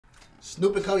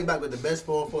Snoop and coming back with the best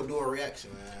 4-4 dual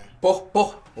reaction, man.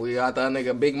 We got that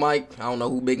nigga Big Mike. I don't know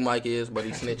who Big Mike is, but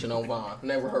he's snitching on Vaughn.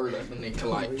 Never heard of the nigga.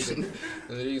 Like,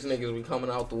 these niggas be coming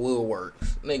out the woodworks.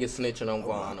 Niggas snitching on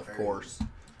Vaughn, of course.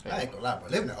 I ain't gonna lie, bro.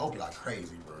 Living in Oakland like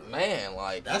crazy, bro. Man,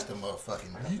 like. That's the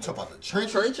motherfucking. You talk about the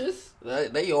trenches? Trenches?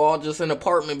 They all just in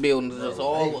apartment buildings. Bro, just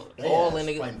all in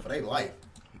the. Fighting for their life.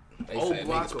 They say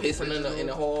niggas pissing in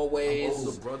the hallways.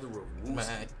 Older brother of Woo's.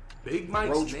 Man. Big Mike's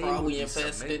Roach name probably was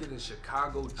infested. cemented in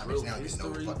Chicago drill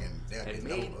history and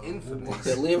made infamous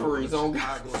Deliveries on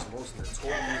Chicago's most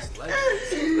notorious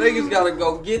legends. Niggas gotta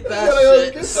go get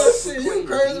that shit. You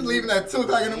crazy leaving at 2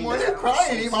 o'clock in the morning? You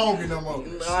crying? Ain't even hungry no more.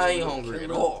 I ain't hungry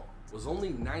at all. Was only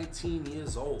 19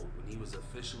 years old when he was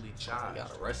officially charged.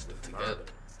 Got arrested together.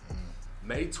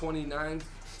 May 29th,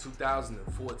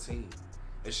 2014.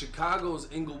 In Chicago's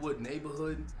Inglewood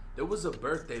neighborhood, there was a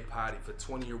birthday party for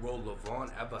 20-year-old LaVon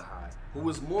Everhigh, who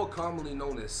was more commonly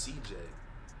known as CJ.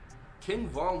 King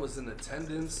Von was in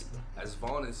attendance, as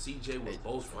Von and CJ were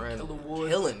both from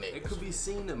Killerwood. It could be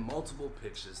seen in multiple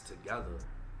pictures together.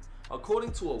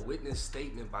 According to a witness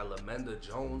statement by LaMenda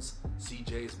Jones,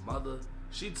 CJ's mother,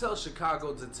 she tells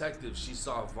Chicago detectives she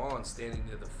saw Vaughn standing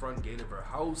near the front gate of her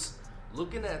house,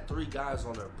 looking at 3 guys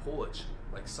on her porch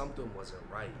like something wasn't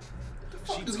right.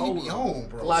 She told home,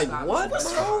 bro. Like what,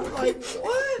 bro? Like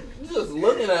what? You just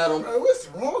looking at him. Bro, what's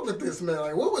wrong with this man?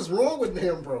 Like, what was wrong with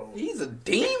him, bro? He's a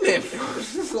demon.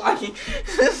 Like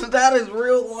that is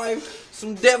real life,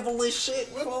 some devilish shit.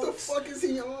 What folks. the fuck is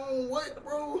he on? What,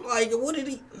 bro? Like, what did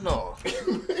he? No.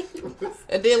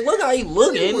 And then look how he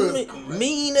looking,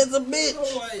 mean as a bitch.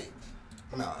 Bro, like,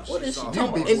 nah, what is she talking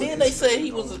about? And then they said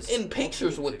he was in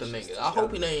pictures with the nigga. I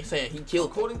hope he ain't saying he killed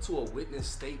him. According to a witness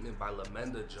statement by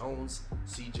LaMenda Jones,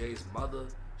 CJ's mother,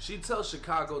 she tells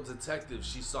Chicago detectives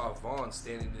she saw Vaughn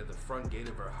standing near the front gate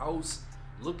of her house,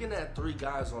 looking at 3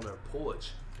 guys on her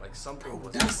porch like something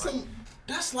was right.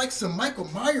 That's like some Michael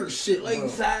Myers shit, bro.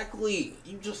 Exactly.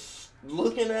 You just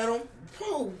looking at him,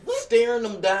 bro, what? Staring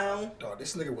them down. Dog,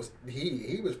 this nigga was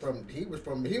he was from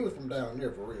down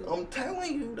there for real. I'm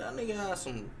telling you, that nigga has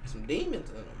some demons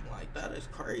in him. Like, that is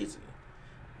crazy.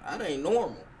 That ain't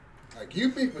normal. Like, you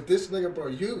beef with this nigga, bro,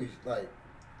 you like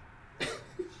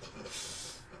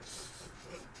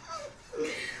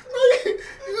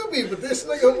you beef with this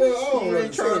nigga, bro. I don't know.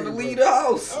 Ain't trying to leave the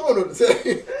house. I don't know what to tell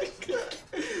you.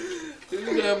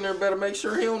 You damn near better make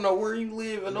sure he don't know where you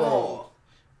live and all.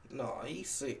 No, he's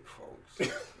sick,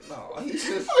 folks. No, he's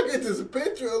just. I get this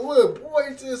picture of a little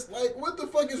boy just like, what the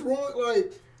fuck is wrong?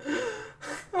 Like,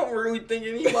 I'm really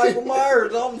thinking he Michael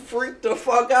Myers. I'm freaked the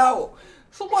fuck out.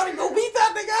 Somebody go beat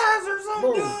that nigga ass or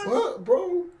something. Bro, what,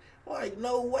 bro? Like,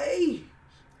 no way.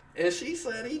 And she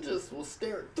said he just was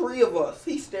staring. 3 of us.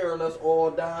 He's staring us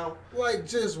all down. Like,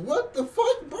 just what the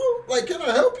fuck, bro? Like, can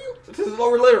I help you? This is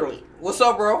literally. What's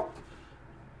up, bro?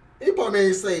 He probably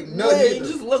ain't say nothing. Yeah, he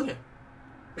just looking.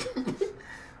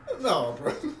 No,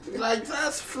 bro. Like,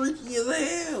 that's freaky as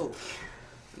hell.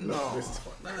 No, this is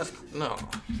fun. That's no.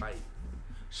 Right.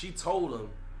 She told him,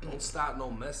 "Don't start no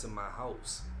mess in my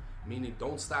house," meaning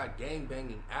don't start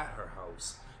gangbanging at her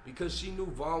house, because she knew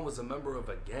Vaughn was a member of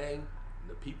a gang, and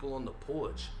the people on the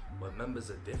porch were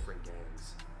members of different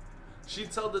gangs. She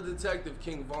told the detective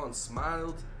King Vaughn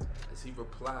smiled as he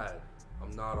replied,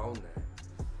 "I'm not on that."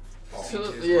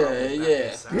 Oh,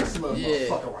 yeah. This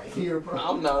motherfucker right here, bro.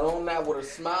 I'm not on that with a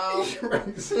smile.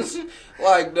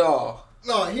 Like, dog.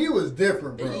 No, he was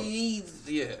different, bro.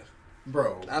 Yeah.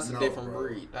 Bro. That's a different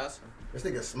breed. This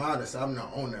nigga smiled and said, I'm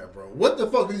not on that, bro. What the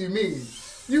fuck do you mean?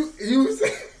 You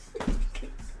said...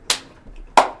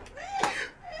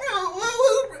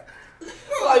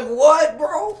 Like, what,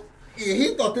 bro? Yeah,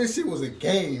 he thought this shit was a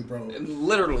game, bro.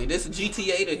 Literally, this is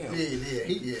GTA to him.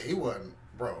 He wasn't.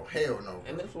 Bro, hell no. Bro.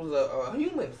 And this was a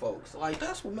human, folks. Like,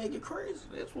 that's what make it crazy.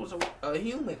 This was a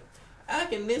human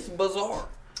acting this bizarre.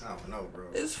 I don't know, bro.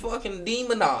 It's fucking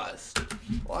demonized.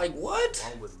 Like, what?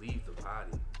 Mom would leave the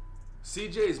party.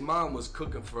 CJ's mom was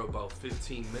cooking for about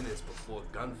 15 minutes before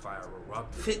gunfire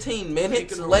erupted. 15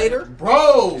 minutes later?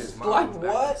 Bro! Like,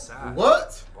 what?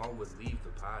 What? Mom would leave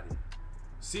the party.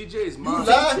 CJ's mom. You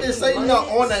lied and say you're not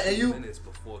on that, and you. Minutes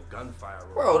before gunfire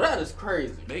erupted. Bro, that is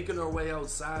crazy. Making her way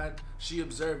outside, she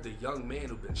observed a young man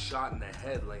who'd been shot in the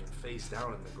head laying face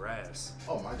down in the grass.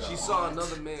 Oh my God. She saw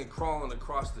another man crawling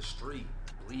across the street,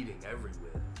 bleeding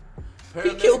everywhere.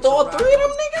 He killed all 3 of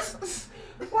them niggas?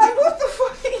 Like, what the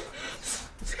fuck?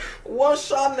 One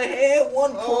shot in the head,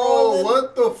 one crawling. Oh,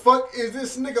 what the fuck is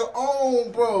this nigga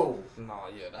on, bro? No,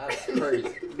 yeah, that's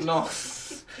crazy. No.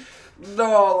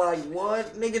 No, like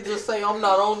what? Nigga just say I'm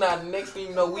not on that. Next thing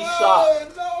you know, we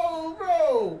shot. No,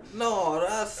 bro. No,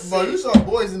 that's Bro, sick. you saw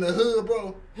Boys in the Hood,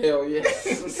 bro? Hell yeah.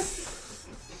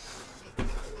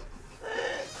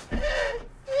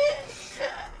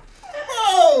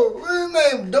 Bro, what's his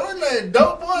name? His name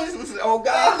Dope Boys? Oh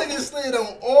That God. nigga slid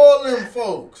on all them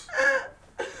folks.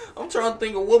 I'm trying to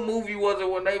think of what movie was it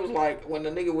when they was like, when the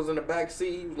nigga was in the back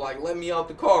seat, he was like, let me out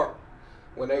the car.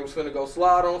 When they was finna go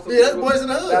slide on some Yeah, that's people. Boys in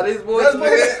the Hood. That is Boys That's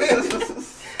in the Hood.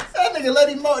 That nigga let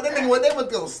him out. That nigga, they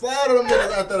was gonna slide on them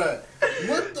niggas after that.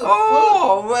 What the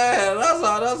Oh man,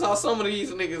 that's how some of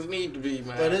these niggas need to be,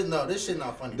 fuck? man. But this shit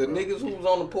not funny, The bro. niggas who's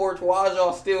on the porch, why is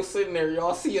y'all still sitting there?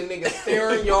 Y'all see a nigga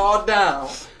staring y'all down.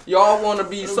 Y'all want to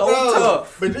be so Bro,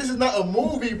 tough. But this is not a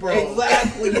movie, bro.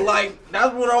 Exactly, like,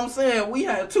 that's what I'm saying. We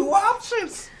had two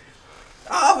options.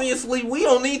 Obviously, we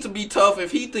don't need to be tough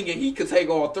if he thinking he could take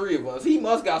all three of us. He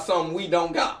must got something we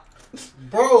don't got.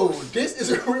 Bro, this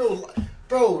is a real...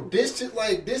 Bro, this shit,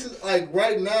 like, this is, like,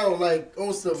 right now, like,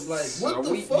 on some, like, what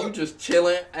the fuck? You just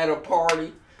chilling at a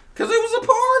party. Because it was a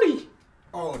party.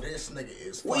 Oh, this nigga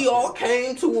is We all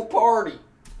came to a party.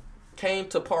 Came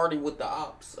to party with the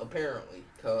ops, apparently.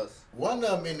 Because one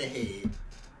of them in the head.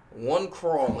 one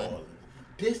crawling. Oh,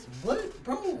 this, what,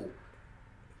 bro?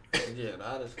 Yeah,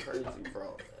 that is crazy,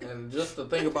 bro. And just to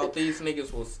think about these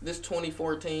niggas was this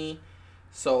 2014.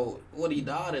 So what, he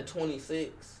died at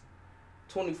 26.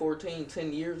 2014,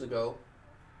 10 years ago.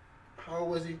 How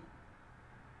old was he?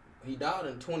 He died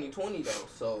in 2020 though.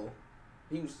 So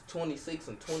he was 26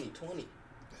 in 2020.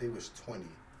 He was 20.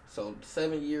 So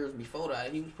 7 years before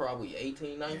that, he was probably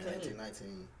 18, 19. Yeah, 19,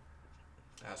 19.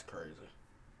 That's crazy.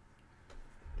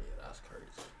 Yeah, that's crazy.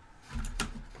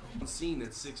 Seen at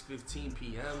 6:15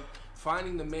 p.m.,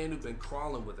 finding the man who'd been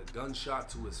crawling with a gunshot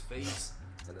to his face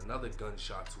and another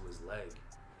gunshot to his leg.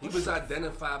 He was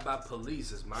identified by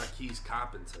police as Marquise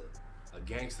Carpenter, a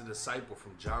gangster disciple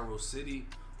from Gyro City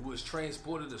who was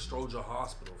transported to Stroger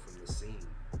Hospital from the scene.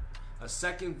 A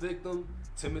second victim,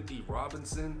 Timothy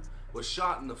Robinson, was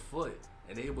shot in the foot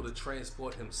and able to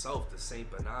transport himself to St.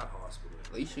 Bernard Hospital.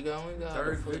 At least you got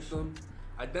Third victim,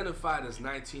 identified as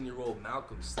 19-year-old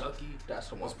Malcolm Stuckey, That's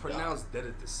the one was pronounced dead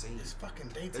at the scene. It's fucking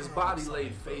daytime. His body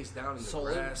laid face down in the So it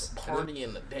was grass. a party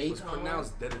in the Was daytime.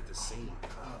 pronounced dead at the scene.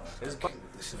 His body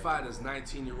identified as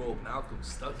 19-year-old Malcolm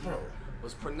Stuckey Bro.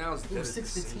 was pronounced It dead was at the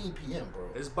 6:15 scene. p.m.,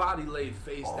 bro. His body laid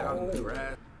face down in the Oh.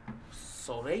 grass.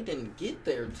 So they didn't get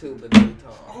there till the daytime.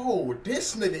 Oh,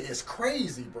 this nigga is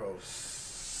crazy, bro.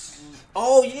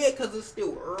 Oh yeah, cause it's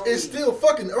still early. It's still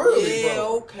fucking early, yeah,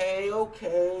 bro. okay.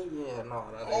 Yeah, no,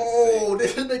 that is Oh,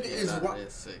 sick. this nigga Yeah, is that wild.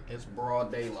 is sick. It's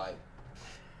broad daylight.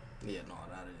 Yeah, no,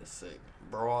 that is sick.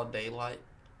 Broad daylight.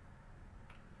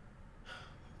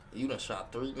 You done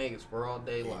shot 3 niggas broad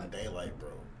In daylight. daylight, bro.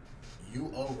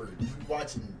 You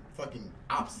watching fucking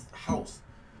Ops house,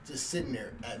 just sitting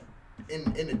there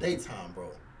in the daytime, bro.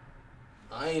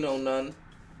 I ain't on nothing.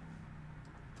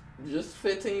 Just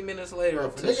 15 minutes later. Bro,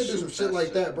 if a to nigga do shoot some shit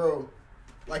like that, bro,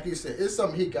 like you said, it's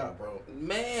something he got, bro.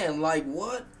 Man, like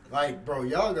what? Like, bro,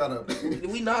 y'all gotta,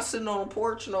 We not sitting on a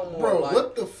porch no more. bro. like,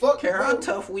 What the fuck, care bro? how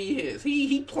tough we is.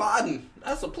 He plotting.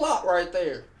 That's a plot right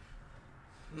there.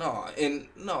 No,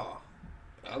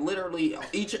 literally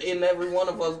each and every one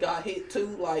of us got hit too.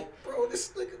 Like, Bro, this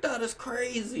nigga. that is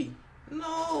crazy.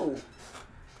 No,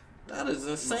 that is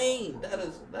insane.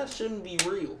 That shouldn't be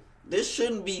real. This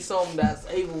shouldn't be something that's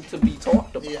able to be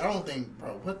talked about. Yeah, I don't think,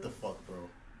 bro. What the fuck, bro?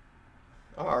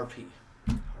 RP.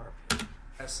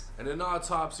 And an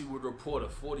autopsy would report a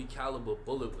 .40 caliber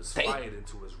bullet was Damn. fired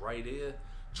into his right ear,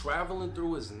 traveling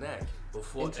through his neck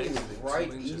before Into his exiting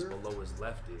right 2 inches ear? below his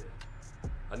left ear.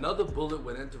 Another bullet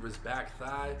would enter his back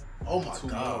thigh, Oh my 2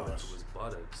 more gosh. into his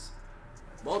buttocks.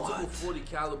 Multiple What? .40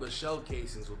 caliber shell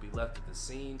casings would be left at the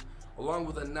scene, along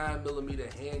with a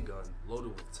 9mm handgun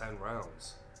loaded with 10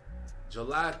 rounds.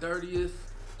 July 30th,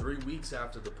 3 weeks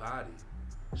after the party,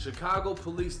 Chicago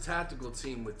police tactical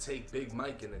team would take Big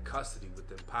Mike into custody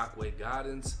within Parkway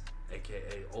Gardens,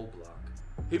 aka O Block.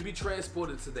 He'd be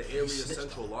transported to the area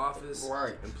central office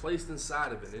Right. and placed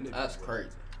inside of an interview That's room. crazy.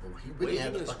 Bro, he really Waiving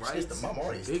had to his fucking snitch rights, the mom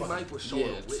already. Big Mike was shown Yeah,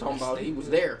 a witness talking about he was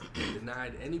statement there. and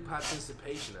denied any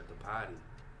participation at the party.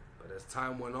 But as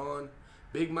time went on,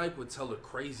 Big Mike would tell a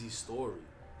crazy story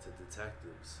to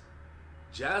detectives.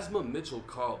 Jasmine Mitchell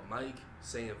called Mike,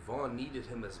 saying Vaughn needed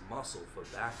him as muscle for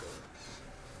backup.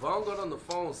 Vaughn got on the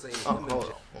phone saying hold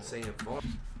on. saying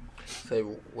Vaughn. Say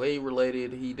Wade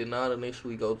related, he did not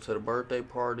initially go to the birthday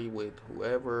party with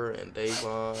whoever and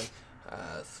Davon.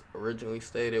 As originally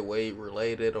stated, Wade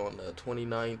related on the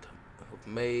 29th of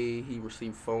May. He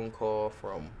received a phone call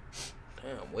from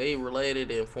Damn, Wade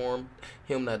related informed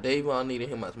him that Davon needed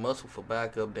him as muscle for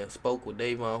backup, then spoke with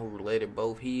Davon, who related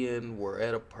both he and were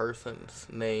at a person's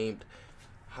named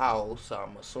house,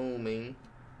 I'm assuming.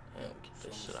 Damn, get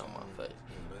this shit out of my face.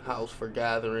 House for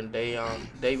gathering.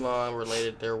 Davon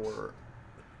related there were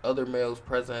other males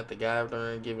present at the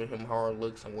gathering, giving him hard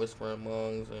looks and whispering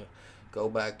amongst, and go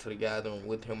back to the gathering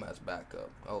with him as backup.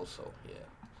 Oh, so, yeah.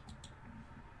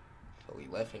 So he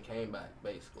left and came back,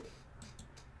 basically.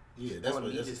 Yeah, that's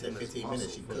what just said. 15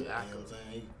 minutes. She could. You know what I'm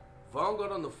saying? Vaughn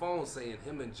got on the phone saying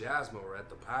him and Jasmine were at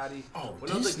the party. Oh,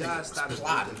 when this other guys started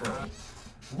plotting, bro.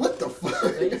 What the fuck?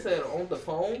 They said on the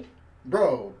phone?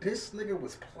 Bro, this nigga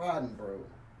was plotting, bro.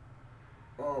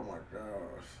 Oh my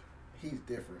gosh. He's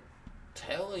different.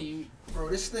 Telling you. Bro,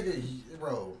 this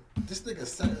nigga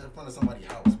sat in front of somebody's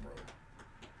house, bro.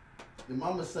 The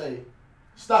mama say,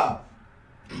 stop.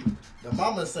 The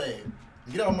mama say,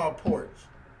 get off my porch.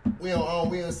 We ain't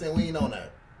on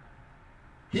that.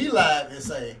 He lied and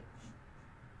say,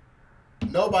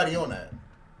 nobody on that.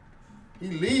 He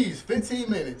leaves 15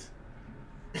 minutes.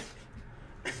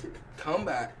 Come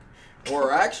back.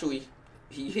 Or actually,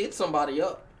 he hit somebody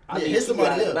up. I need hit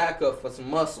somebody up. Back up for some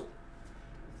muscle.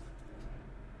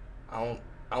 I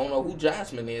don't know who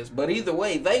Jasmine is, but either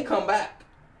way, they come back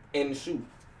and shoot.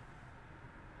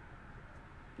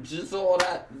 Just all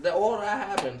that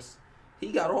happens.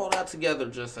 He got all that together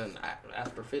just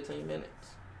after 15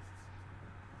 minutes.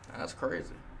 That's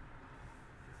crazy.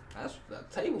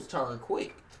 That table's turned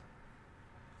quick.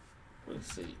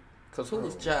 Let's see. Because who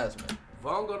was Jasmine?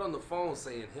 Vaughn got on the phone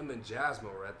saying him and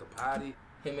Jasmine were at the party.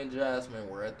 Him and Jasmine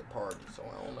were at the party, so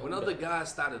I don't know. When other guys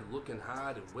started looking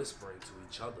hard and whispering to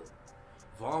each other,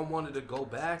 Vaughn wanted to go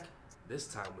back, this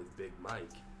time with Big Mike.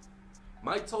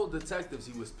 Mike told detectives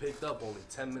he was picked up only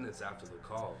 10 minutes after the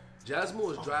call. Jasmine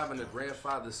was driving her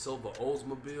grandfather's silver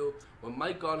Oldsmobile when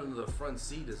Mike got into the front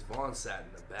seat as Vaughn sat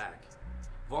in the back.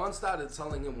 Vaughn started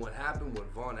telling him what happened when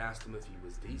Vaughn asked him if he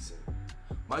was decent.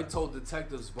 Mike told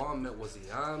detectives Vaughn meant was he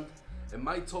armed, and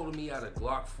Mike told him he had a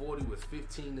Glock 40 with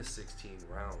 15 to 16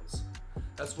 rounds.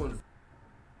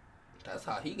 That's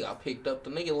how he got picked up. The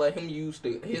nigga let him use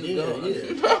his gun.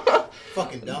 Yeah.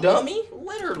 Fucking dummy. Dummy?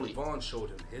 Literally. Vaughn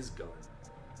showed him his gun.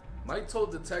 Mike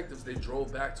told detectives they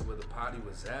drove back to where the party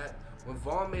was at when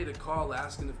Vaughn made a call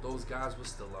asking if those guys were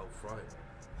still out front.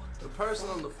 The person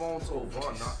on the phone told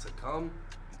Vaughn not to come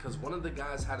because one of the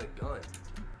guys had a gun.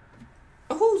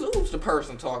 Who's the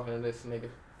person talking to this nigga?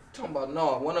 Talking about,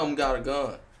 no, one of them got a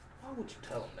gun. Why would you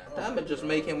tell him that? That would just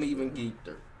make him even geeked.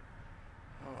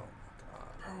 Oh my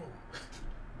god.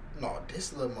 Bro. No,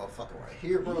 this little motherfucker right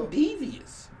here, bro. He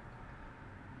devious.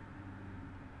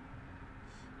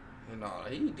 No,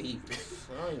 he devious.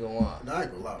 I ain't gonna lie. No, I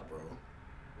ain't gonna lie, bro.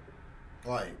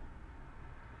 Like,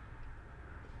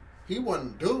 dude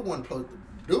wasn't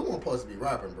supposed to be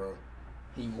rapping, bro.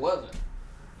 He wasn't.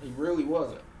 He really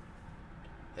wasn't.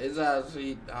 His ass,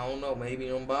 I don't know, maybe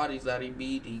them bodies that he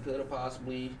beat, he could have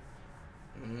possibly.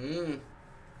 So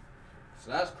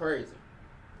that's crazy.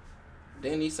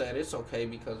 Then he said it's okay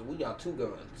because we got 2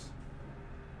 guns.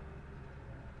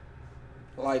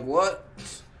 Like what?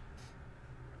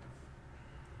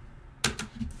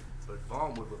 But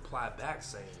Vaughn would reply back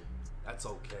saying, that's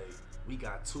okay, we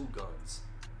got 2 guns.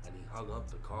 And he hung up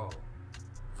the call.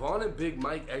 Vaughn and Big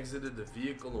Mike exited the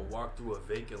vehicle and walked through a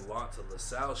vacant lot to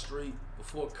LaSalle Street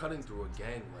before cutting through a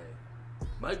gangway.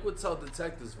 Mike would tell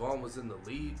detectives Vaughn was in the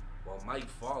lead while Mike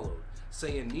followed,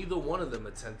 saying neither one of them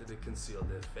attempted to conceal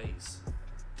their face.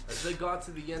 As they got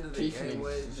to the end of the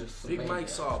gangway, Big Mike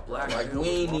saw a black man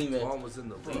Vaughn was in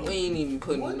the lead. We ain't even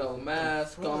putting no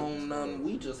mask on, nothing.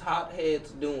 We just hot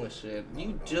heads doing shit.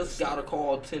 You just got a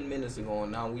call 10 minutes ago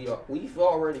and now we've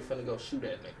already finna go shoot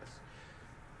at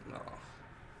niggas. No.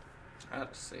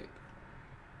 That's sick.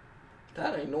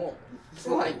 That ain't normal. It's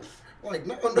like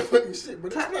not on the funny shit,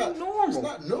 but that it's ain't not normal. It's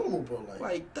not normal, bro.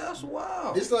 Like that's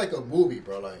wild. It's like a movie,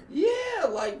 bro. Like yeah,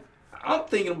 like I'm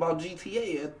thinking about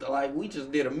GTA. Like we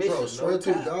just did a mission. Bro, swear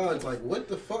to God, like what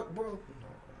the fuck, bro? No,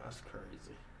 that's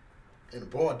crazy. In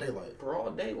broad daylight.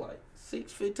 Broad daylight.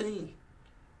 6:15.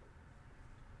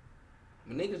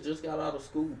 Niggas just got out of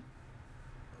school.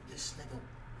 This nigga,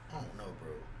 I don't know,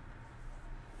 bro.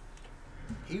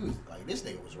 He was like, this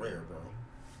nigga was rare, bro.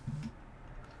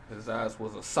 His ass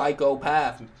was a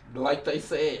psychopath, like they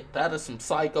said. That is some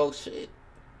psycho shit.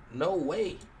 No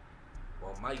way.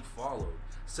 While Mike followed,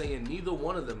 saying neither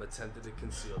one of them attempted to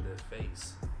conceal their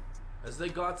face. As they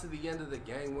got to the end of the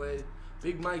gangway,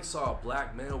 Big Mike saw a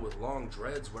black male with long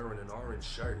dreads wearing an orange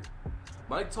shirt.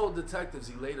 Mike told detectives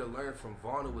he later learned from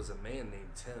Vaughn it was a man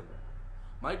named Tim.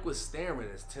 Mike was staring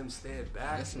as Tim stared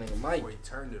back This nigga Mike before he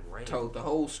turned and ran. told the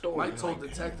whole story. Mike told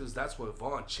detectives that's when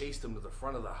Vaughn chased him to the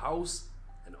front of the house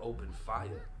and opened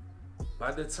fire.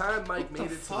 By the time Mike made it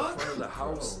to the front of the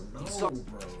house, he saw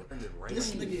bro.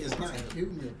 This nigga is not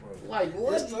human, bro. Like,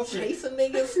 what? You chasing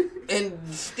niggas and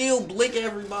still blick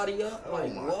everybody up? Oh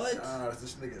Like, my what? God,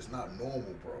 this nigga is not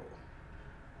normal, bro.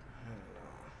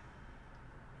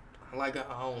 Like,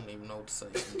 I don't even know what to say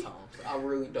sometimes. I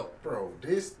really don't. Bro.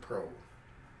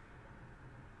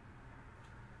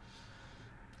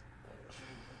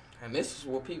 And this is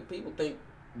what people think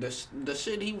the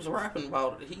shit he was rapping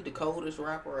about. He the coldest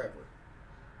rapper ever.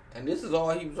 And this is all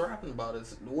he was rapping about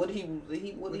is what he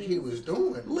was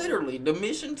doing. Literally, the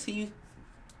missions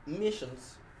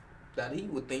that he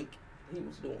would think he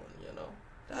was doing. You know,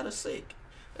 that is sick.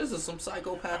 This is some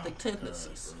psychopathic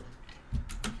tendencies.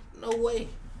 No way.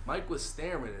 Mike was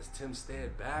staring as Tim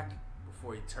stared back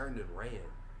before he turned and ran.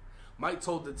 Mike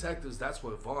told detectives that's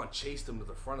when Vaughn chased him to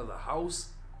the front of the house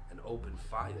and opened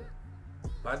fire.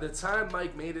 By the time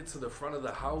Mike made it to the front of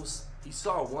the house, he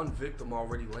saw one victim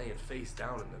already laying face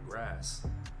down in the grass.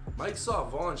 Mike saw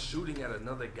Vaughn shooting at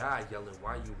another guy, yelling,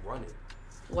 "Why you running?"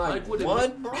 Like,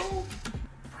 what, bro?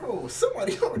 Bro,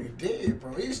 somebody already dead,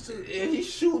 bro. He's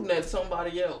shooting at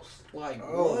somebody else. Like,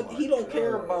 what? He don't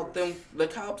care about them, the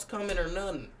cops coming or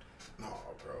nothing. No,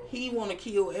 bro. He want to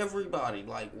kill everybody.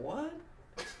 Like, what?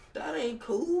 That ain't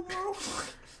cool, bro.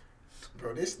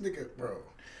 Bro, this nigga, bro.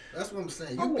 That's what I'm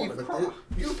saying.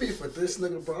 You beef with this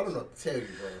nigga, bro. I don't know what to tell you,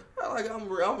 bro. Like,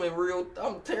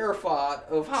 I'm terrified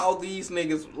of how these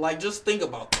niggas, like, just think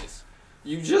about this.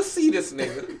 You just see this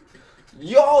nigga.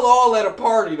 Y'all all at a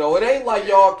party, though. It ain't like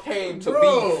y'all came to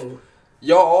beef.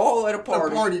 Y'all all at a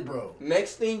party. Bro.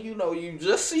 Next thing you know, you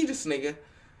just see this nigga.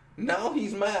 Now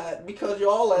he's mad because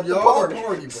y'all at the party.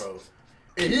 Y'all at the party, bro.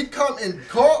 And he come and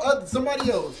call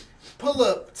somebody else, pull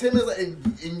up, Tim is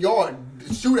in yard,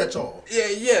 shoot at y'all.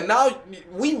 Yeah. Now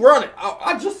we running.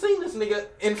 I just seen this nigga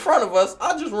in front of us.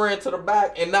 I just ran to the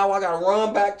back, and now I gotta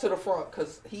run back to the front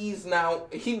because he's now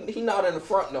he not in the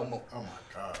front no more. Oh my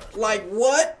God. Like,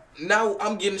 what? Now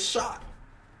I'm getting shot.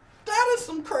 That is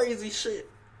some crazy shit.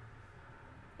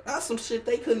 That's some shit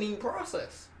they couldn't even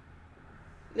process.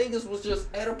 Niggas was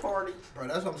just at a party. Bro,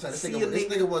 that's what I'm saying. This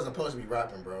nigga wasn't supposed to be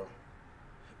rapping, bro.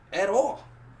 At all.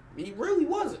 He really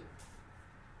wasn't.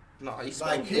 No, he's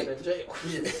supposed to get in jail.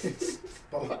 Yeah.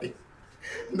 But like,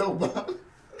 no, bro.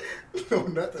 No,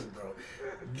 nothing, bro.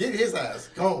 Get his ass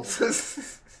gone.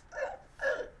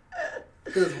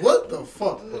 Because what the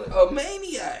fuck, bro? A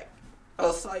maniac.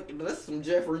 A psych. That's some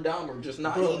Jeffrey Dahmer just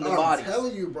not eating the bodies. I'm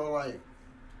telling you, bro, like,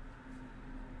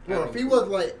 bro, if he was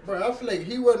like, bro, I feel like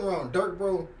he wasn't around Dirk,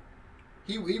 bro.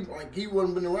 He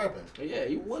wouldn't been rapping. Yeah,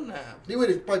 he wouldn't have. He would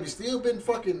have probably still been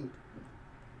fucking.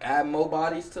 Add more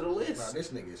bodies to the list. Nah, this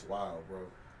nigga is wild, bro.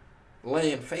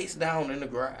 Laying face down in the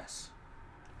grass.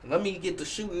 Let me get to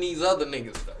shooting these other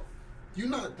niggas though. You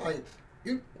not like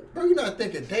bro. You not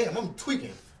thinking, damn, I'm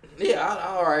tweaking. Yeah,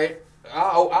 all right.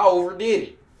 I overdid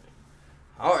it.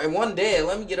 All right, one dead.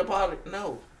 Let me get up out of it.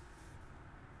 No.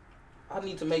 I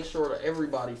need to make sure that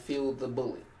everybody feels the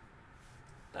bullet.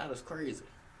 That is crazy.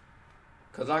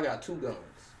 Cause I got 2 guns.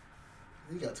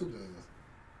 You got 2 guns.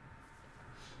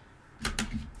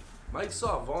 Mike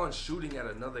saw Vaughn shooting at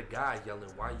another guy,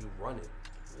 yelling, "Why you running?"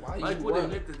 Mike would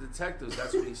admit to detectives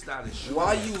that's when he started shooting.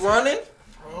 Why you running?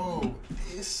 Bro,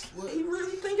 he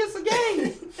really think it's a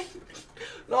game.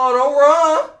 No, don't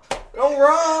run. Don't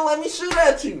run. Let me shoot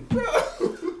at you. Bro.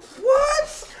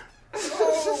 What?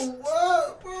 Oh,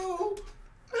 what, bro?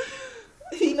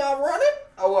 He not running?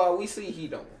 Oh, well, we see he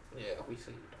don't. Yeah, we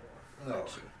see he don't run. No,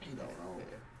 he don't know.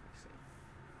 Yeah,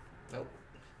 nope.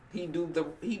 He do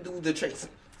the chasing.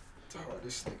 Oh,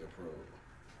 this nigga, bro.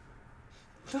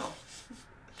 No.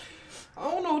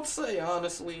 I don't know what to say,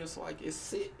 honestly. It's like, it's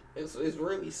sick. It's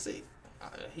really sick.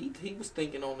 He was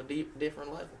thinking on a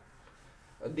different level.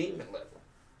 A demon level.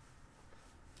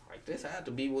 Like, this had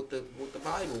to be what the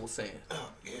Bible was saying.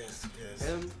 Oh, yes.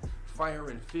 Him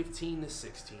firing 15 to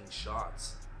 16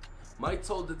 shots. Mike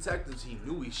told detectives he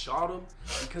knew he shot him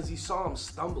because he saw him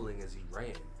stumbling as he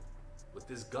ran. With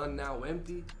his gun now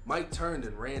empty, Mike turned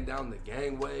and ran down the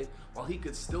gangway while he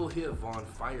could still hear Vaughn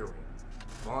firing.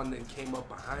 Vaughn then came up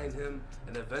behind him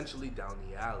and eventually down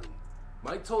the alley.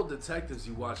 Mike told detectives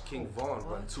he watched King Vaughn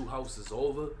run 2 houses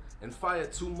over and fire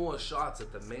 2 more shots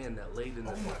at the man that laid in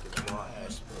the fucking blood.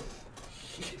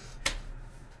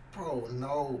 Bro,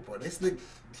 no, bro. This nigga,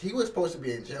 he was supposed to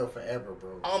be in jail forever,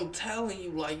 bro. I'm telling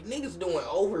you, like, niggas doing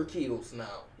overkills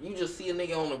now. You just see a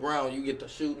nigga on the ground, you get to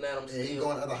shooting at him. Yeah, he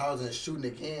going to other houses and shooting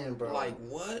again, bro. Like,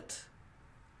 what?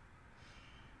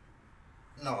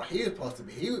 No, he was supposed to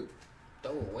be. He was,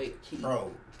 throw away the key.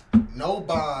 bro. No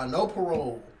bond, no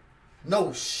parole,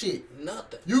 no shit.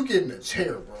 Nothing. You get in the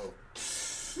chair, bro.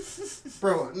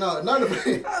 Bro, no, none of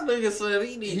it. That nigga said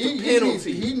he need the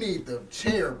penalty. He need the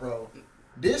chair, bro.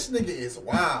 This nigga is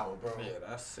wild, bro. Yeah,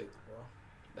 that's sick, bro.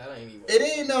 That ain't even. It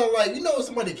ain't no like, you know, when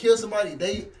somebody kills somebody,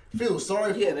 they feel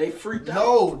sorry for. Yeah, they freaked out.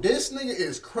 No, this nigga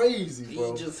is crazy,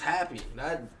 bro. He's just happy.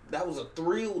 That was a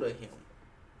thrill to him.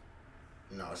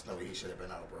 No, it's no way he should have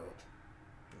been out, bro.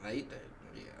 I hate that.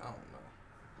 Yeah, I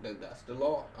don't know. That's the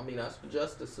law. I mean, that's the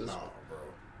justice system. No, bro.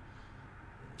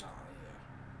 Oh,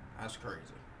 yeah. That's crazy.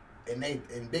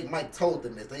 And Big Mike told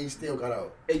them this. They still got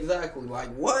out. Exactly. Like,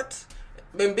 what?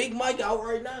 Man, Big Mike out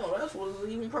right now. That's what's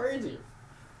even crazier.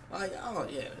 Like, oh,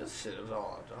 yeah, this shit is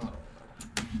all. I don't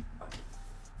know.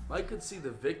 Mike could see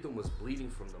the victim was bleeding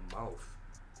from the mouth.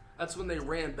 That's when they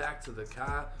ran back to the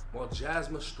car while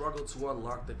Jasmine struggled to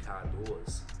unlock the car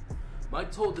doors.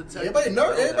 Mike told detectives...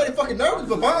 Everybody fucking nervous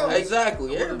for violence.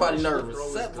 Exactly. Everybody nervous. Throw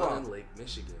his Except gun in Lake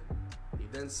Michigan. He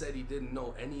then said he didn't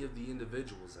know any of the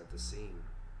individuals at the scene.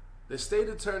 The state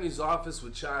attorney's office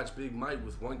would charge Big Mike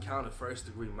with 1 count of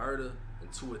first-degree murder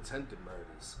and 2 attempted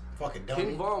murders. Fucking dummy.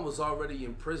 King Von was already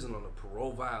in prison on a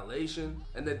parole violation,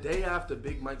 and the day after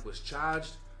Big Mike was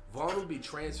charged, Von would be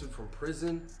transferred from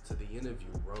prison to the interview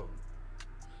room.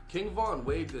 King Von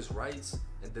waived his rights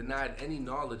and denied any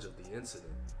knowledge of the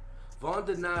incident. Von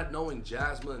denied knowing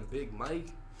Jasmine and Big Mike,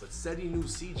 but said he knew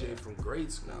CJ from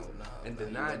grade school and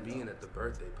denied being at the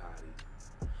birthday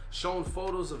party. Shown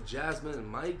photos of Jasmine and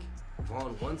Mike,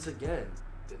 Von once again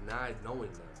denied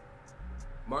knowing them.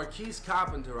 Marquise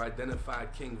Carpenter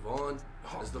identified King Von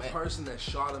as the person that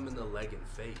shot him in the leg and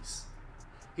face.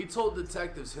 He told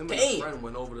detectives him and a friend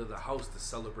went over to the house to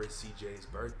celebrate CJ's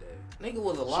birthday. Nigga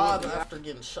was alive after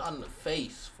getting shot in the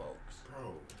face, folks.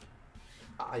 Bro.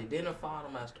 I identified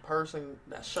him as the person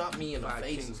that shot me in the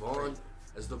face. King Von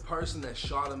as the person that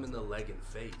shot him in the leg and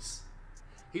face.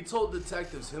 He told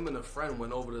detectives him and a friend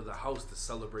went over to the house to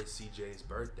celebrate CJ's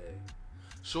birthday.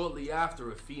 Shortly after,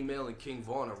 a female and King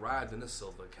Von arrived in a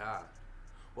silver car.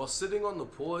 While sitting on the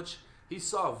porch, he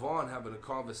saw Von having a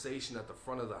conversation at the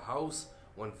front of the house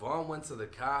when Von went to the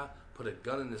car, put a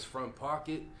gun in his front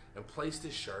pocket, and placed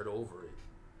his shirt over it.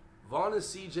 Von and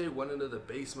CJ went into the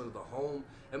basement of the home,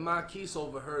 and Marquise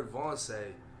overheard Von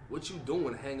say, "What you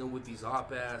doing hanging with these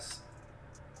op-ass?"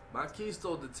 Marquise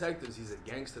told detectives he's a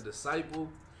gangster disciple,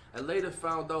 and later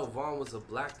found out Von was a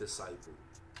black disciple.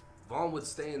 Von would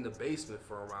stay in the basement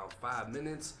for around 5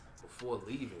 minutes before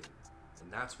leaving,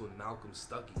 and that's when Malcolm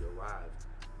Stuckey arrived.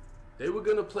 They were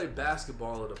gonna play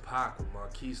basketball at a park when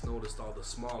Marquise noticed all the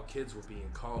small kids were being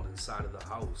called inside of the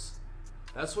house.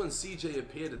 That's when CJ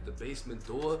appeared at the basement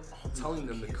door, telling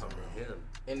them to come to him.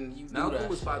 And Malcolm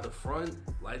was by the front,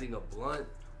 lighting a blunt,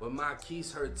 when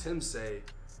Marquise heard Tim say,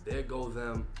 "There go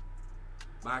them."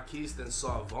 Marquise then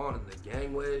saw Von in the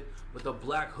gangway with a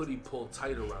black hoodie pulled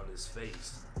tight around his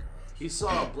face. He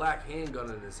saw a black handgun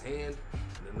in his hand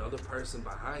and another person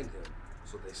behind him,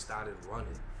 so they started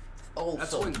running. Oh,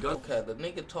 that's so, when okay, the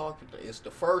nigga talking is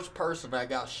the first person that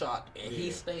got shot, and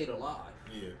he stayed alive.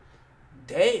 Yeah.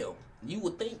 Damn, you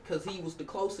would think because he was the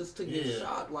closest to get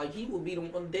shot, like he would be the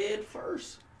one dead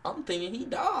first. I'm thinking he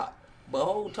died, but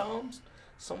whole times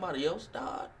somebody else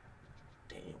died.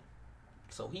 Damn.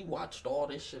 So he watched all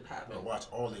this shit happen. Bro, watch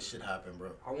all this shit happen,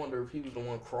 bro. I wonder if he was the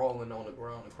one crawling on the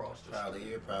ground across the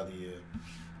street. Probably,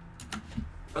 yeah.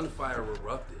 Gunfire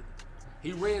erupted.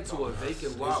 He ran to a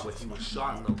vacant lot where he was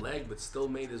shot in the leg but still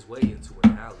made his way into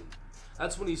an alley.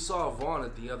 That's when he saw Von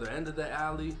at the other end of the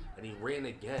alley, and he ran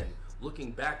again,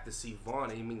 looking back to see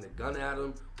Von aiming the gun at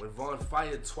him when Von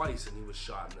fired twice and he was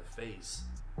shot in the face.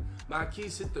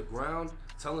 Marquise hit the ground,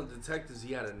 telling detectives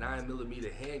he had a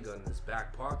 9mm handgun in his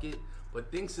back pocket, but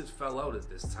thinks it fell out at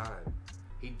this time.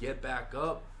 He'd get back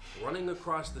up, running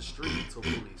across the street until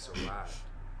police arrived.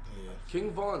 Yeah.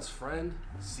 King Von's friend,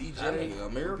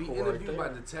 CJ, would be interviewed by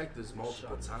detectives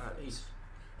multiple times.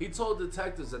 He told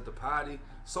detectives at the party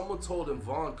someone told him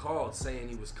Von called saying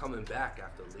he was coming back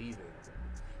after leaving.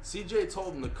 CJ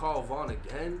told him to call Von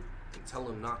again and tell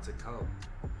him not to come.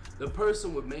 The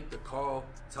person would make the call,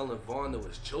 telling Von there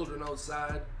was children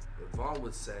outside, but Von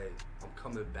would say, "I'm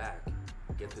coming back.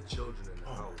 Get the children in the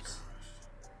house."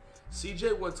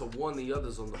 CJ went to warn the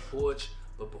others on the porch,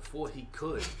 but before he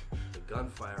could, the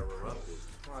gunfire erupted.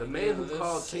 The man who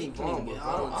called King Von would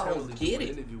voluntarily do an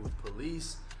interview with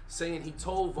police, saying he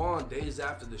told Von days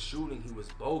after the shooting he was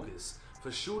bogus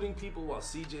for shooting people while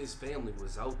CJ's family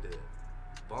was out there.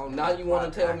 Von now you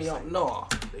want to tell me no?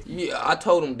 Yeah, I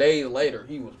told him days later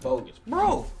he was bogus.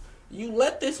 Bro, you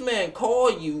let this man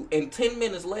call you, and 10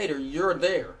 minutes later you're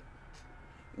there.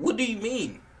 What do you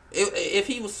mean? If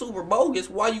he was super bogus,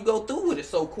 why you go through with it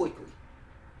so quickly?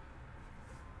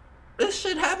 This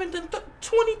shit happened in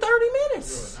 20, 30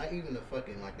 minutes. Bro, not even a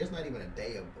fucking, like, it's not even a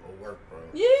day of work, bro.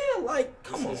 Yeah, like,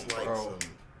 come on, like bro.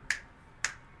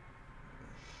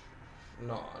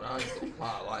 No, I ain't gonna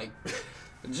lie. Like,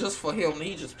 just for him,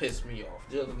 he just pissed me off.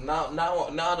 Just now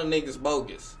the nigga's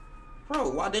bogus.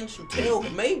 Bro, why didn't you tell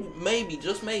him? Maybe,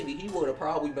 just maybe, he would have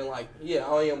probably been like, yeah,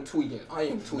 I am tweaking.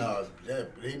 No,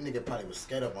 he nigga probably was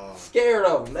scared of him. Scared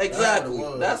of him, exactly.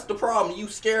 That's the problem. You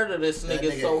scared of this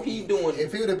nigga, so he doing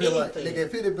If he would have been like, nigga,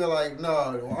 if he'd have been like,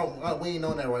 no, we ain't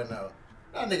on that right now.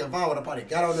 That nigga Vaughn would have probably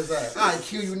got on his ass. I'll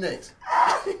kill you next.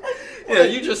 Yeah,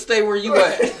 you just stay where you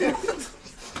at.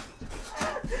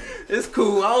 It's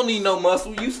cool. I don't need no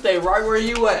muscle. You stay right where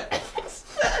you at.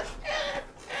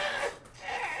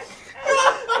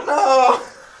 No,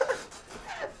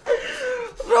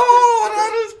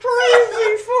 that is crazy.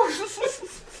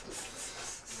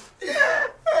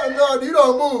 No, you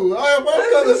don't move. I'm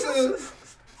coming soon.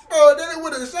 Bro, then it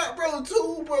would have shot bro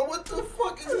too, bro. What the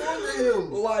fuck is wrong with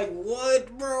him? Like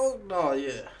what, bro? No,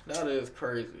 yeah, that is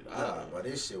crazy. Nah, but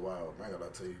this shit wild. I ain't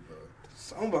gonna tell you, bro.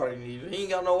 Somebody needs it. He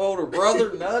ain't got no older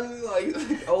brother, nothing like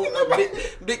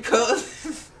big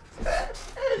cousin.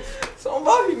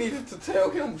 Somebody needed to tell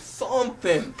him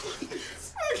something.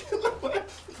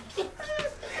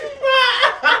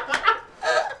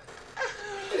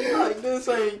 Like this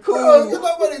ain't cool. Bro,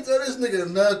 nobody tell this nigga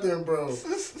nothing, bro.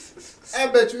 I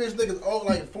bet you this nigga's old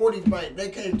like 40, like they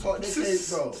can't talk. They can't,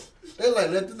 bro. They like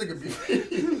let this nigga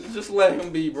be. Just let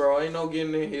him be, bro. Ain't no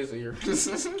getting in his ear. You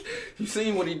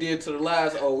seen what he did to the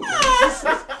last old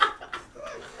nigga.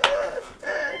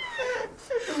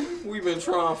 We've been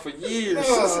trying for years.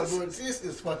 Nah, bro, this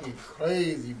is fucking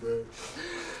crazy, bro.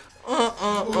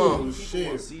 Shit.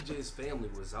 When CJ's family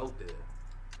was out there,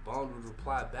 Vaughn would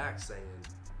reply back saying,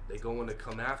 "They going to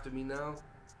come after me now?"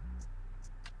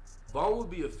 Vaughn would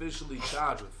be officially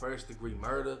charged with first-degree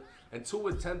murder and 2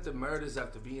 attempted murders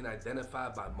after being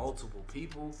identified by multiple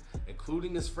people,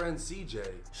 including his friend CJ,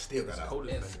 still got out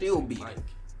and still beat Mike.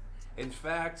 In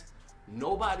fact,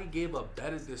 nobody gave a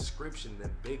better description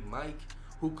than Big Mike,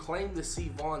 who claimed to see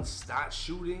Vaughn start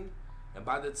shooting, and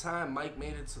by the time Mike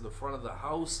made it to the front of the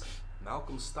house,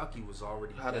 Malcolm Stuckey was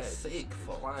already dead,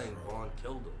 implying Vaughn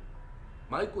killed him.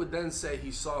 Mike would then say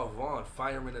he saw Vaughn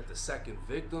firing at the second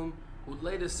victim, who would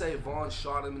later say Vaughn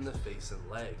shot him in the face and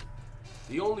leg.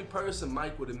 The only person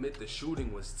Mike would admit the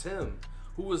shooting was Tim,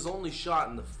 who was only shot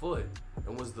in the foot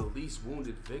and was the least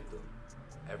wounded victim.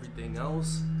 Everything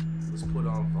else was put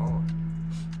on Vaughn.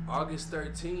 August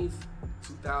 13th,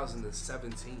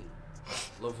 2017.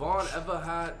 LaVaughn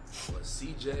Everhart, or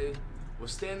CJ,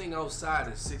 was standing outside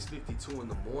at 6:52 in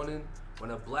the morning when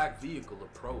a black vehicle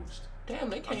approached. Damn,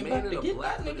 they came back to get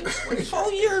that nigga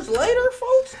 4 years later,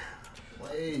 folks?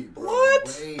 Wait, bro.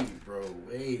 What?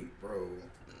 Wait, bro.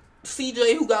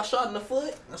 CJ who got shot in the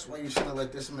foot? That's why you shouldn't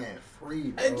let this man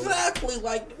free, bro. Exactly,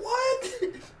 like, what?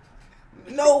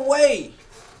 No way.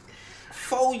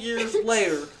 4 years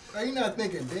later. Now you not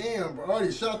thinking, damn, bro, I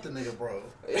already shot the nigga, bro.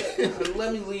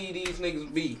 Let me leave these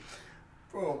niggas be.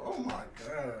 Bro, oh my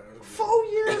God. 4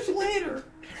 years later.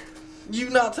 You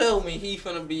not tell me he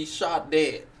finna be shot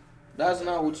dead. That's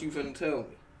not what you finna tell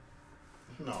me.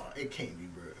 No, it can't be,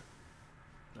 bro.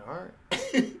 Alright.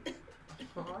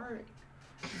 Alright.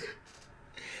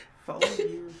 4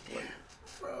 years later.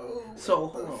 Bro. So,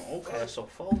 hold on. Okay, so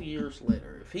 4 years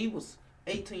later, if he was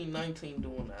 18, 19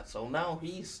 doing that, so now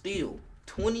he's still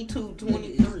 22,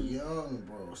 23. He's young,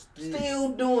 bro. Still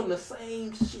doing the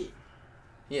same shit.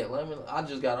 Yeah, I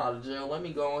just got out of jail. Let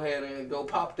me go ahead and go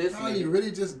pop this nigga. You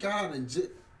really just got out of jail?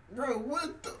 Bro,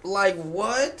 what the? Like,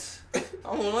 what?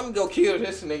 Let me go kill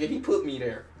this nigga. He put me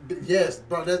there. Yes,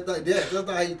 bro. That's not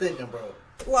how you thinking, bro.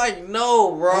 Like,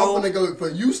 no, bro. I'm finna go, for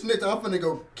you snitch, I'm finna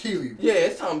go kill you. Yeah,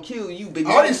 it's time to kill you, big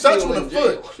I already shot you in the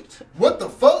foot. What the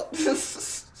fuck?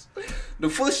 The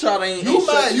foot shot ain't You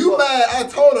mad, I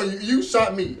told her you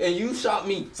shot me. And you shot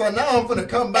me. So now I'm finna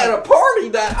come back. At a party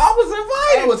that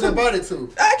I was invited to.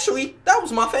 Actually, that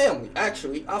was my family.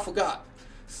 Actually, I forgot.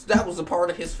 That was a part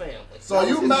of his family. So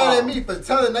you mad at me for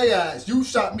telling they ass you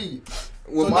shot me.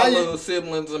 With my little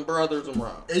siblings and brothers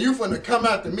around. And you finna come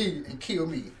after me and kill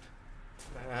me.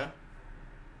 Uh-huh.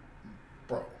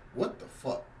 Bro, what the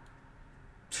fuck?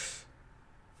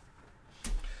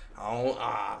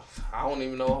 I don't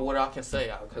even know what I can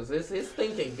say, because his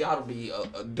thinking gotta be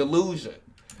a delusion.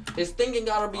 His thinking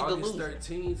gotta be delusion. August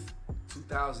 13th,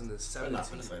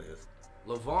 2017.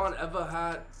 LaVaughn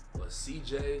Everhart, or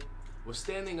CJ, was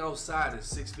standing outside at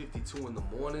 6:52 in the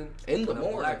morning when a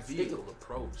black vehicle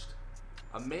approached.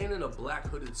 a man in a black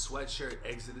hooded sweatshirt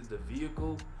exited the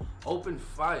vehicle, opened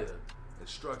fire, and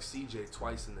struck CJ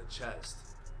twice in the chest.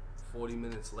 40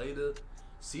 minutes later,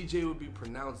 CJ would be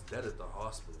pronounced dead at the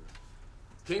hospital.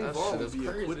 King Von would be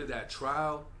acquitted at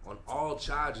trial on all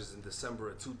charges in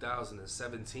December of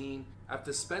 2017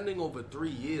 after spending over 3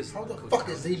 years. How the fuck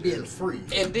is he being free?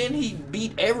 And then he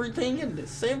beat everything in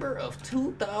December of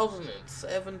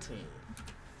 2017.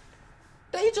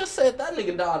 They just said that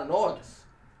nigga died in August.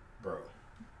 Bro.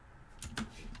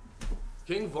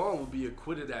 King Von would be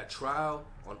acquitted at trial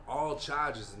on all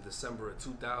charges in December of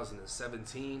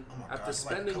 2017 after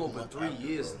spending over 3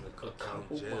 years in the Cook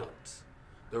County Jail.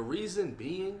 The reason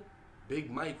being, Big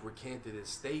Mike recanted his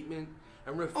statement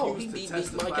and refused to testify. He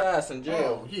beat Big Mike ass in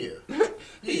jail. Oh,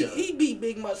 yeah. He beat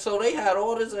Big Mike. So they had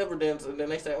all this evidence, and then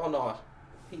they said, oh no,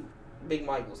 Big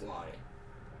Mike was lying.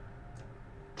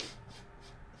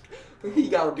 He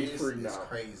gotta be free now. It's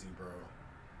crazy, bro.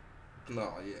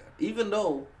 No, yeah. Even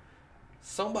though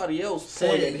somebody else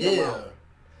pointed him out.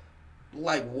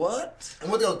 Like, what?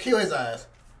 And what, they gonna kill his ass?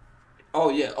 Oh,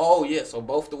 yeah. So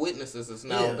both the witnesses is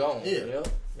now gone. Yeah.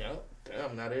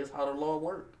 Damn, that is how the law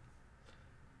works.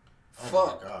 Oh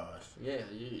Fuck. my gosh.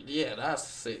 Yeah, that's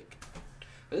sick.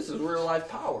 This is real life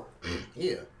power.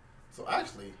 Yeah. So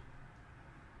actually,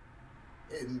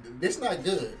 it's not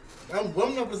good. I'm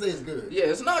not gonna say it's good. Yeah,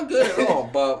 it's not good at all,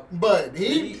 but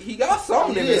he got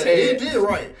something in his head. He did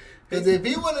right. Because if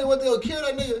he wasn't what they'll kill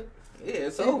that nigga,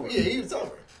 it's over. Yeah, he was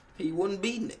over. He wasn't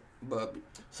beating it, but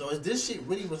so is this shit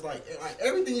really was like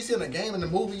everything you see in the game in the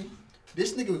movie?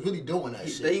 This nigga was really doing that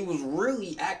shit. They was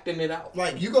really acting it out.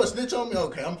 Like, you gonna snitch on me?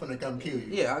 Okay, I'm finna come kill you.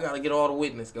 Yeah, I gotta get all the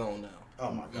witness going now.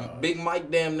 Oh my god. Big Mike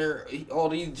damn near all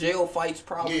these jail fights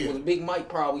probably was Big Mike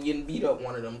probably getting beat up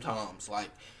one of them times. Like,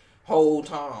 whole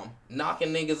time. Knocking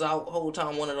niggas out, whole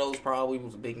time one of those probably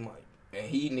was Big Mike. And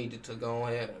he needed to go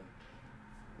ahead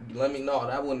and let me know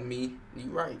that wasn't me.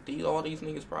 You right. All these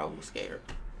niggas probably was scared.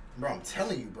 Bro, I'm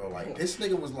telling you, bro, like this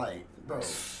nigga was like, bro,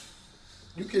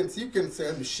 you can say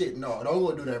him shit. No, don't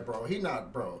go do that, bro. He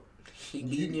not, bro. He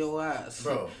beating your ass,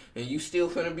 bro, and you still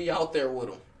finna be out there with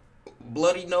him,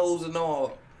 bloody nose and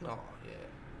all. No, yeah,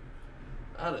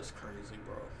 that is crazy,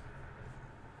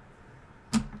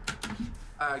 bro.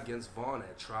 Against Vaughn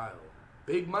at trial,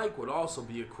 Big Mike would also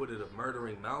be acquitted of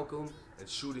murdering Malcolm and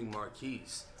shooting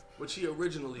Marquise, which he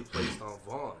originally placed on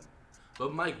Vaughn.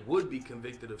 But Mike would be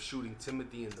convicted of shooting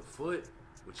Timothy in the foot,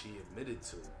 which he admitted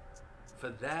to. For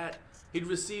that, he'd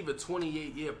receive a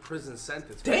 28-year prison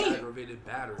sentence for aggravated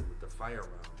battery with the firearm.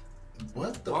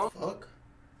 What the fuck?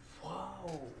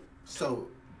 Wow. So,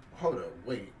 hold up,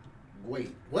 wait,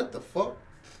 what the fuck?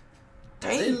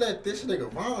 Damn. They let this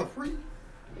nigga Vaughn free?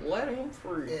 Let him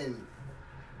free. And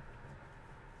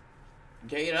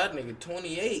gave that nigga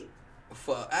 28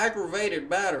 for aggravated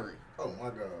battery. Oh my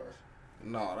gosh.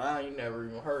 No, I ain't never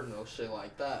even heard no shit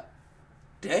like that.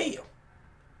 Damn.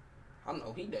 I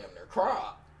know he damn near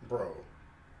cried. Bro.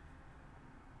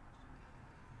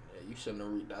 Yeah, you shouldn't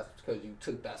have read that because you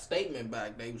took that statement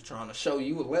back. They was trying to show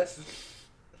you a lesson.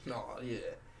 No, yeah.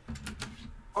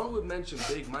 I would mention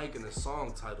Big Mike in a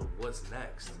song titled What's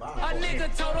Next. A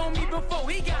nigga told on me before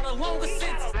he got a longer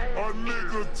sentence. A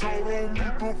nigga told on me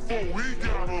before he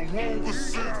got a longer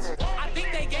sentence. I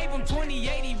think they gave him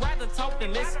 2080, he'd rather talk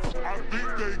than listen. I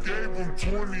think they gave him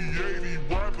 2080, he'd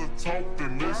rather talk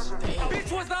than listen.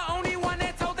 Bitch was the only one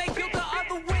that told they killed the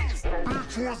other witness.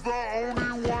 Bitch was the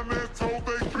only one that told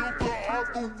they killed the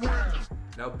other witness.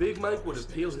 Now Big Mike would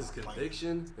appeal his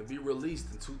conviction and be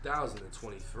released in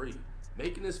 2023.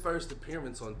 Making his first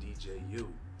appearance on DJU.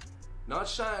 Not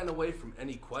shying away from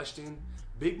any question,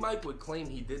 Big Mike would claim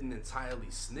he didn't entirely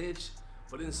snitch,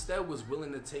 but instead was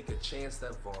willing to take a chance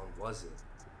that Vaughn wasn't.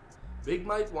 Big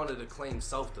Mike wanted to claim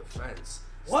self-defense,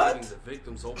 stating the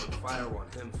victims opened fire on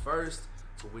him first,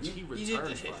 to which he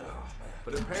returned fire.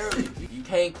 But apparently, you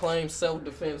can't claim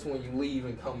self-defense when you leave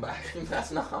and come back.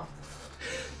 That's not.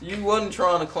 You wasn't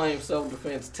trying to claim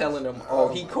self-defense, telling them, "Oh,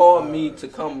 he called me to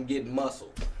come get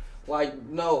muscle." Like,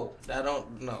 no, that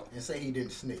don't, no. And say he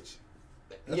didn't snitch.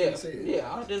 That's what he said.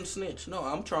 Yeah, I didn't snitch. No,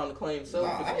 I'm trying to claim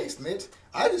self-defense. Nah, I didn't snitch.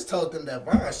 I just told them that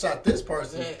Vaughn shot this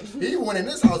person. He went in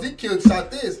this house, he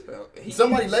shot this.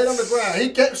 Somebody laid on the ground, he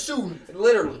kept shooting.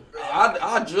 Literally.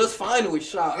 I just finally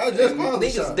shot. I just finally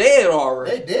shot. Niggas dead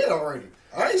already. They dead already.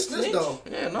 I ain't snitched though.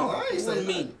 Yeah, no, I ain't it wasn't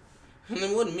me.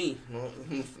 It wasn't me.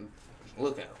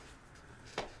 Look out.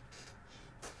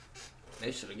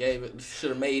 They should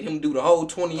have made him do the whole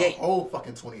 28. The whole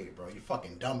fucking 28, bro. You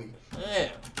fucking dummy. Yeah.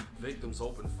 Victims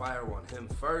opened fire on him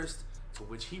first, to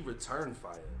which he returned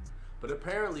fire. But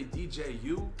apparently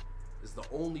DJU is the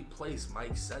only place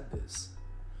Mike said this.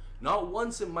 Not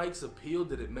once in Mike's appeal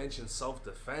did it mention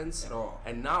self-defense, At all.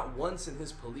 and not once in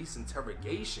his police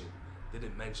interrogation did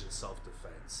it mention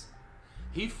self-defense.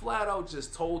 He flat out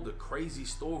just told the crazy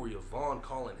story of Vaughn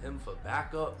calling him for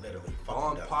backup, Literally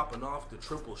Vaughn fucking popping off the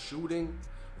triple shooting,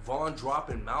 Vaughn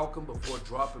dropping Malcolm before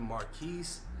dropping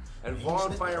Marquise, and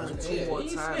Vaughn firing two more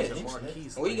times at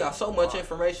Marquise. We got so much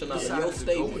information out of your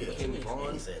statement. With King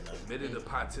Vaughn, He said nothing. admitted to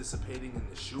participating in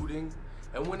the shooting,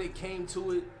 and when it came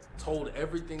to it, told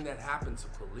everything that happened to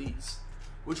police,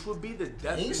 which would be the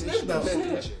definition snitched of though.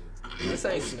 snitching. This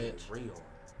ain't snitch. Real.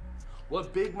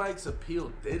 What Big Mike's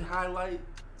appeal did highlight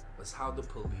was how the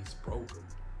police broke him.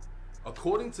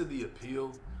 According to the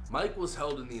appeal, Mike was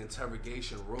held in the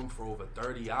interrogation room for over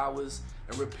 30 hours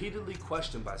and repeatedly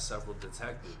questioned by several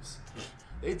detectives.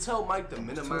 They tell Mike to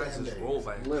minimize his role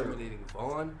by incriminating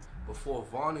Vaughn before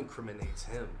Vaughn incriminates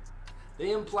him.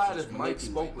 They implied if Mike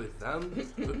spoke with them,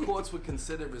 the courts would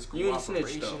consider his You ain't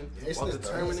snitched, cooperation though. while He snitched, though. He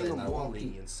determining a said not more one peep.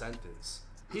 lenient sentence.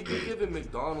 He'd be given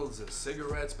McDonald's and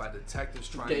cigarettes by detectives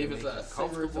trying to Gave make us him cigarettes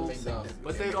comfortable, and McDonald's.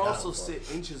 but they'd also sit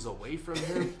inches away from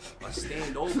him or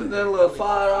stand over him. That little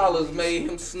 $5 made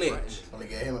him snitch. Only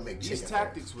get him a McChicken. These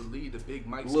tactics would lead to Big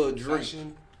Mike's Little drink.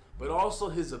 confession, but also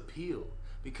his appeal,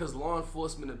 because law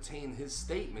enforcement obtained his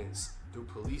statements through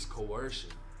police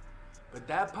coercion. But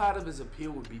that part of his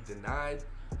appeal would be denied,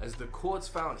 as the courts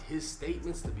found his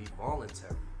statements to be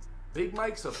voluntary. Big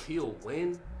Mike's appeal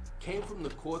win came from the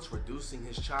courts reducing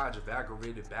his charge of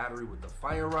aggravated battery with a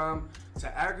firearm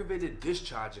to aggravated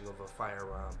discharging of a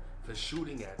firearm for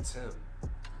shooting at Tim.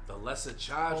 The lesser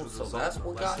charge would so result that's in a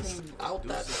what got lesser him out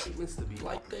that statements to be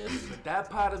like this? But that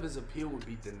part of his appeal would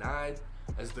be denied,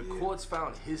 as the courts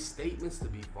found his statements to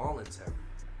be voluntary.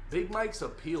 Big Mike's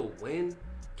appeal win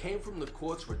came from the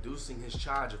courts reducing his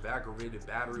charge of aggravated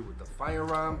battery with a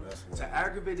firearm to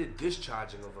aggravated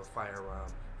discharging of a firearm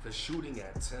for shooting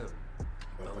at Tim.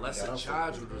 The lesser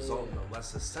charge would result in a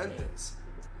lesser sentence,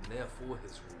 and therefore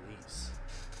his release.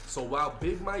 So while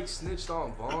Big Mike snitched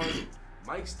on Vaughn,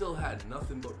 Mike still had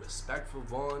nothing but respect for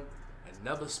Vaughn and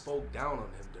never spoke down on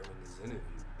him during his interview.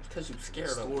 Because you The scared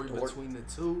of story him. between the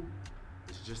two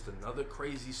is just another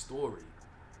crazy story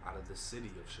out of the city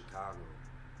of Chicago.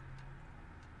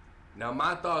 Now,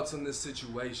 my thoughts on this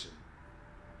situation.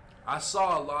 I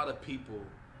saw a lot of people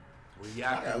I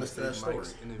reacting gotta to listen to that Big story.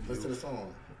 Mike's interview. Listen to the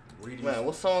song. reading Man,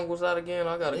 what song was that again?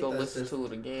 I gotta I go think that's listen just- to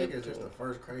it I again. think it's just the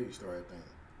first crazy story, I think.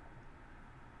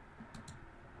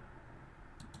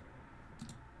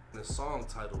 the song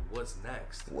titled "What's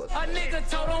Next." What's A next? nigga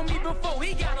told on me before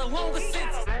he got a longer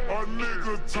sentence. A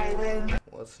nigga told on me.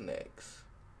 What's next?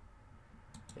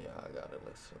 Yeah, I gotta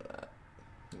listen to that.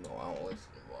 You know, I don't listen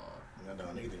to Vaughn. I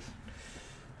don't either.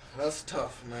 That's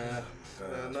tough, man. God,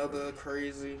 Another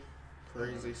crazy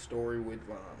story with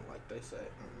Vaughn, like they say.